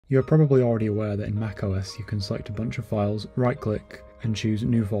You're probably already aware that in macOS you can select a bunch of files, right-click, and choose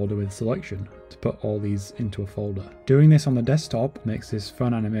New Folder with Selection to put all these into a folder. Doing this on the desktop makes this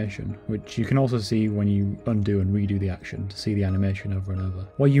fun animation, which you can also see when you undo and redo the action to see the animation over and over.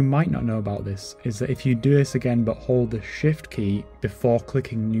 What you might not know about this is that if you do this again but hold the Shift key before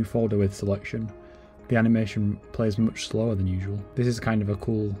clicking New Folder with Selection, the animation plays much slower than usual. This is kind of a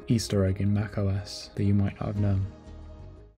cool Easter egg in macOS that you might not have known.